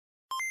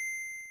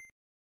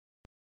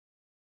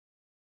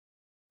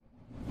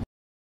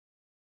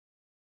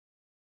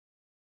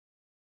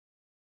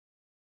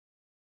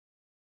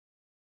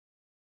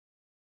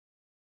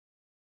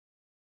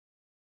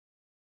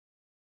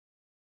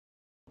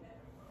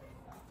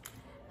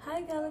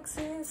Hi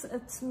Galaxies,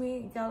 it's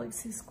me,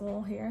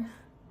 GalaxySkull here.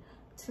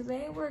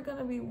 Today we're going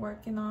to be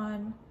working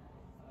on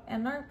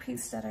an art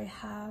piece that I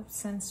have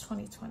since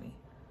 2020.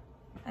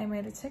 I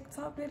made a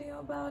TikTok video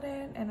about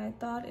it and I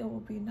thought it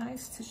would be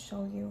nice to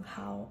show you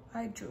how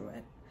I drew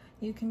it.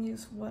 You can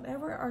use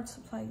whatever art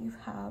supply you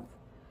have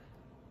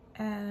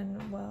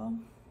and well,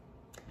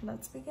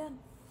 let's begin.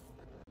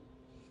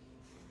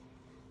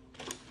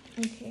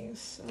 Okay,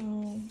 so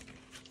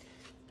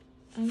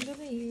I'm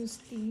gonna use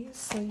these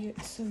so you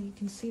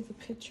can see the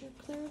picture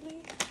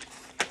clearly.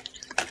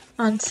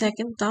 On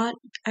second thought,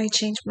 I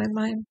changed my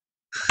mind.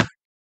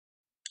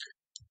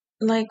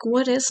 Like,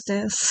 what is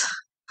this?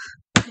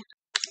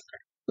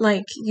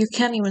 Like, you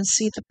can't even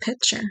see the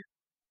picture.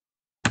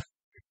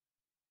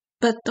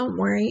 But don't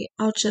worry,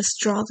 I'll just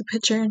draw the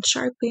picture in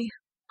Sharpie.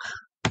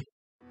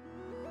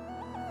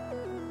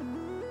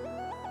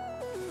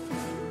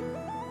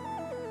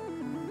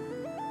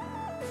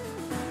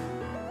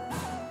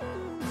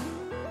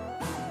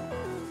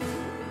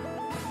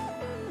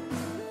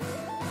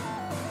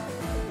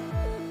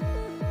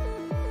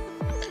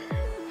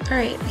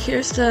 Alright,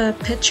 here's the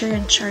picture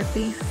in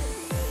Sharpie.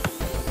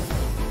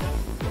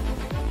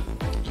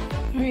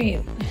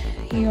 Alright,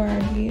 here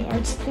are the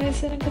art supplies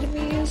that I'm going to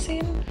be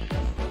using.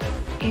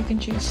 You can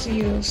just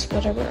use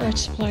whatever art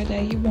supply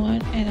that you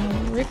want, and I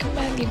would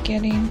recommend you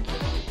getting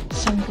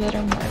some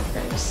glitter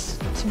markers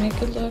to make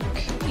it look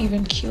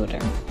even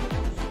cuter.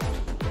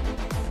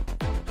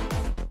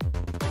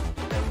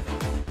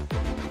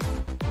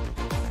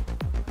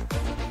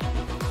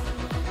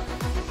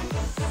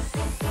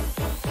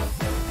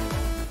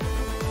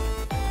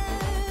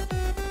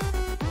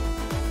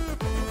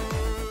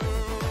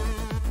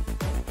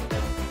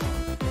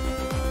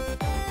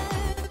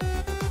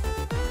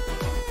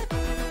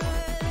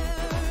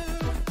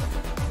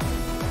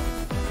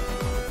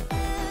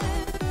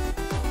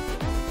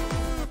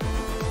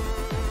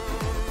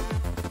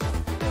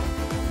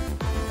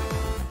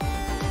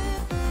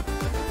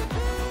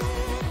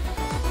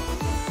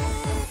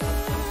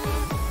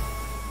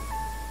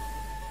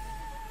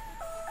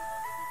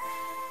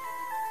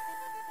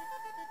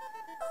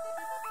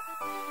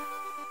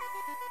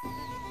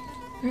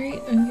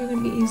 Alright, I'm going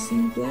to be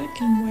using black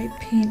and white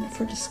paint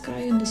for the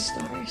sky and the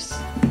stars.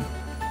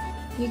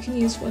 You can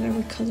use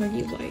whatever color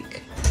you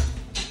like.